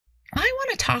I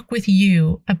want to talk with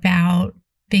you about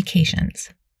vacations.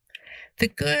 The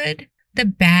good, the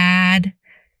bad,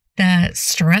 the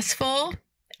stressful,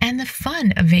 and the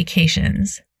fun of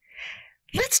vacations.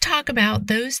 Let's talk about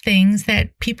those things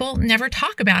that people never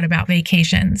talk about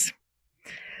vacations.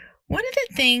 One of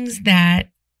the things that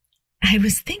I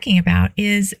was thinking about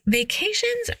is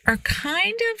vacations are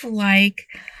kind of like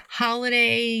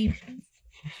holiday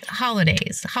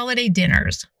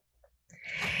dinners.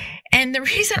 And the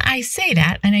reason I say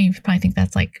that, I know you probably think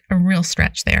that's like a real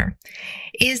stretch there,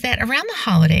 is that around the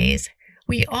holidays,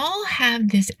 we all have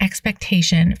this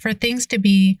expectation for things to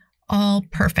be all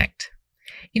perfect.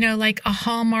 You know, like a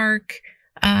Hallmark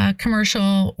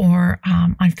commercial or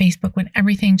on Facebook when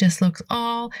everything just looks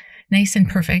all nice and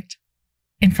perfect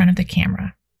in front of the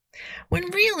camera. When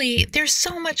really there's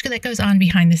so much that goes on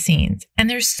behind the scenes and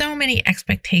there's so many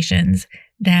expectations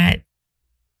that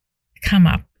come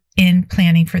up in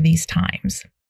planning for these times.